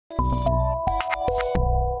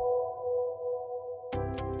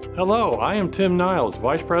Hello, I am Tim Niles,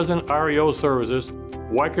 Vice President REO Services,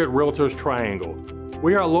 Weichert Realtors-Triangle.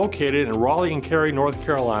 We are located in Raleigh and Cary, North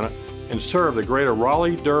Carolina, and serve the greater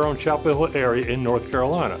Raleigh, Durham, Chapel Hill area in North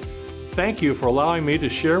Carolina. Thank you for allowing me to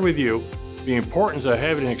share with you the importance of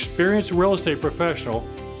having an experienced real estate professional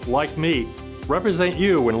like me represent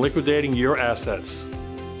you when liquidating your assets.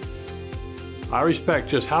 I respect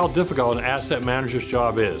just how difficult an asset manager's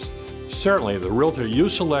job is. Certainly, the realtor you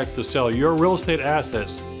select to sell your real estate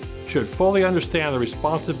assets should fully understand the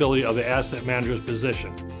responsibility of the asset manager's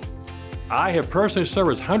position. I have personally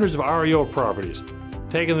serviced hundreds of REO properties,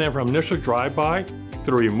 taking them from initial drive-by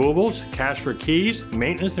through removals, cash for keys,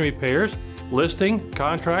 maintenance and repairs, listing,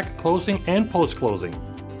 contract, closing, and post-closing.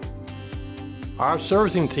 Our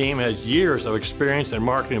servicing team has years of experience in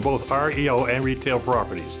marketing both REO and retail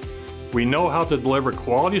properties. We know how to deliver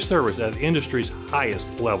quality service at the industry's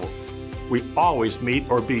highest level. We always meet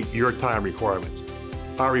or beat your time requirements.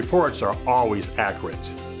 Our reports are always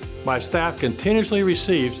accurate. My staff continuously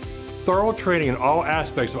receives thorough training in all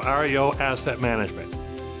aspects of REO asset management.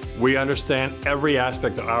 We understand every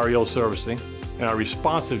aspect of REO servicing and are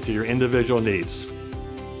responsive to your individual needs.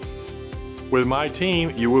 With my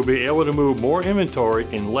team, you will be able to move more inventory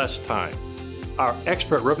in less time. Our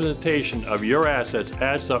expert representation of your assets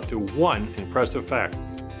adds up to one impressive fact.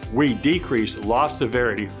 We decrease loss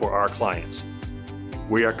severity for our clients.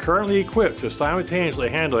 We are currently equipped to simultaneously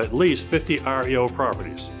handle at least 50 REO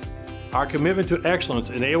properties. Our commitment to excellence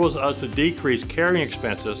enables us to decrease carrying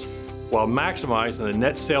expenses while maximizing the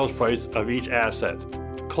net sales price of each asset,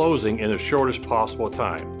 closing in the shortest possible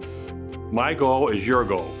time. My goal is your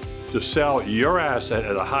goal, to sell your asset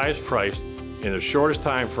at the highest price in the shortest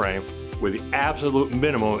time frame with the absolute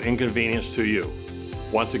minimum of inconvenience to you.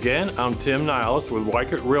 Once again, I'm Tim Niles with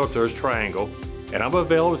Weichert Realtors-Triangle, and I'm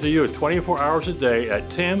available to you 24 hours a day at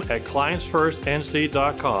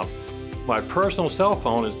tim@clientsfirstnc.com. My personal cell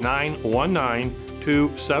phone is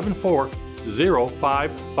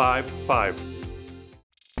 919-274-0555.